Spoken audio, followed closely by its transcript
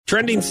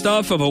Trending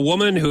stuff of a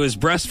woman who is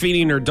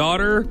breastfeeding her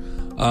daughter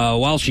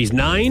while she's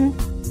 9.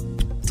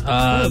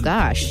 Oh,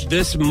 gosh.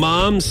 This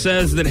mom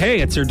says that, hey,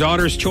 it's her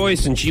daughter's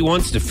choice and she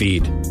wants to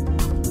feed.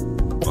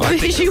 Well,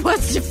 She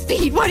wants to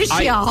feed. What is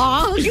she, a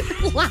hog?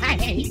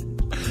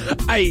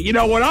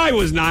 When I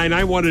was 9,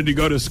 I wanted to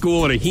go to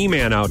school in a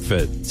He-Man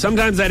outfit.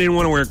 Sometimes I didn't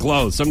want to wear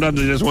clothes.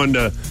 Sometimes I just wanted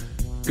to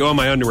go in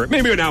my underwear.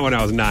 Maybe not when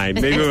I was 9.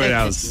 Maybe when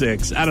I was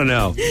 6. I don't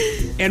know.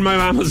 And my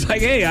mom was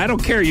like, hey, I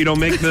don't care. You don't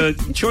make the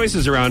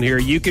choices around here.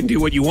 You can do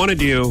what you want to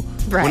do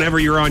whenever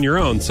you're on your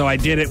own. So I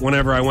did it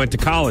whenever I went to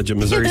college at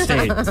Missouri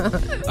State. All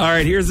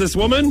right, here's this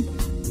woman.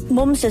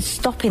 Mums are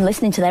stopping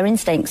listening to their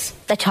instincts,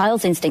 their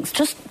child's instincts.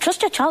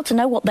 Trust your child to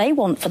know what they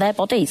want for their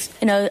bodies.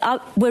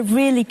 We're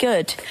really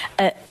good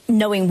at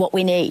knowing what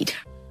we need.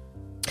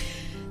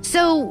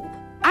 So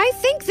I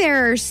think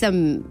there are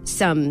some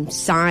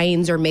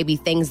signs or maybe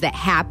things that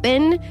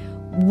happen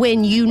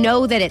when you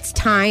know that it's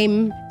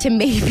time to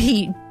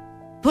maybe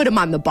put them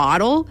on the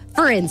bottle.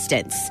 For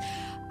instance,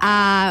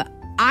 I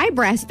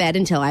breastfed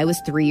until I was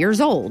 3 years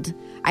old.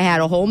 I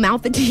had a whole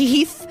mouth of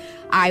teeth.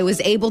 I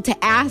was able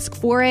to ask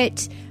for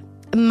it.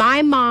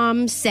 My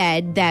mom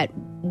said that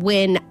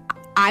when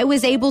I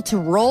was able to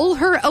roll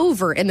her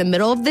over in the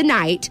middle of the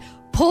night,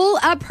 pull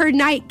up her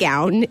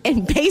nightgown,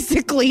 and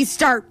basically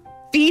start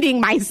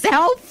feeding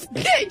myself,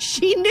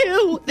 she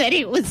knew that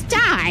it was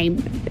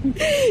time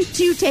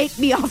to take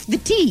me off the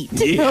teat.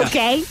 Yeah.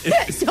 Okay?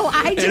 So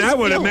I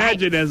would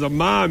imagine as a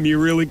mom, you're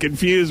really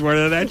confused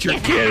whether that's your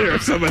kid or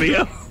somebody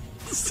else.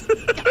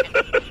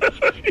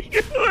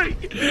 You're like,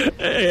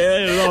 I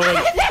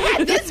haven't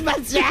had this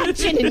much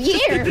action in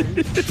years.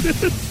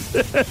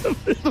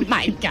 Oh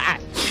my God.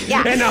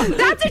 Yeah,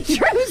 that's a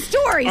true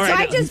story. Right, so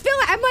I just feel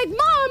like, I'm like,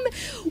 Mom,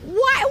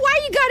 why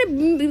you gotta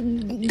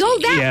go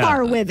that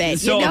far with it?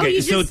 So,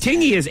 so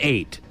Tingy is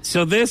 8.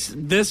 So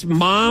this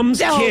mom's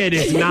kid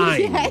is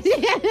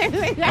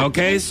 9.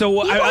 Okay, so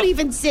you won't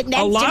even sit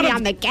next to me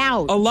on the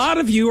couch. A lot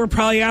of you are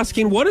probably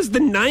asking, what does the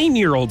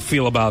 9-year-old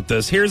feel about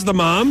this? Here's the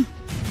mom.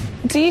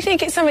 Do you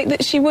think it's something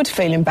that she would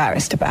feel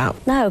embarrassed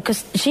about? No,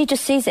 because she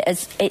just sees it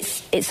as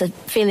it's a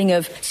feeling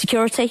of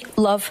security,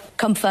 love,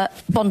 comfort,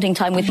 bonding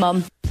time with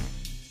mum.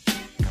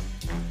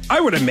 I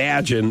would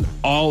imagine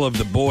all of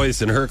the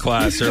boys in her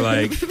class are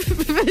like,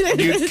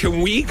 dude,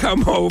 can we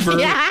come over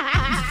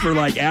for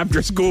like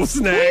after school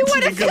snacks? We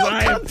would have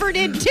felt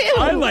comforted too.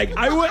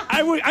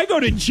 I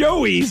go to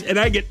Joey's and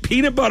I get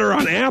peanut butter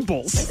on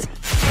apples.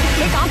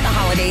 Kick off the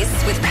holidays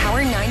with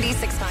Power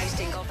 96.5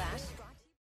 Jingle.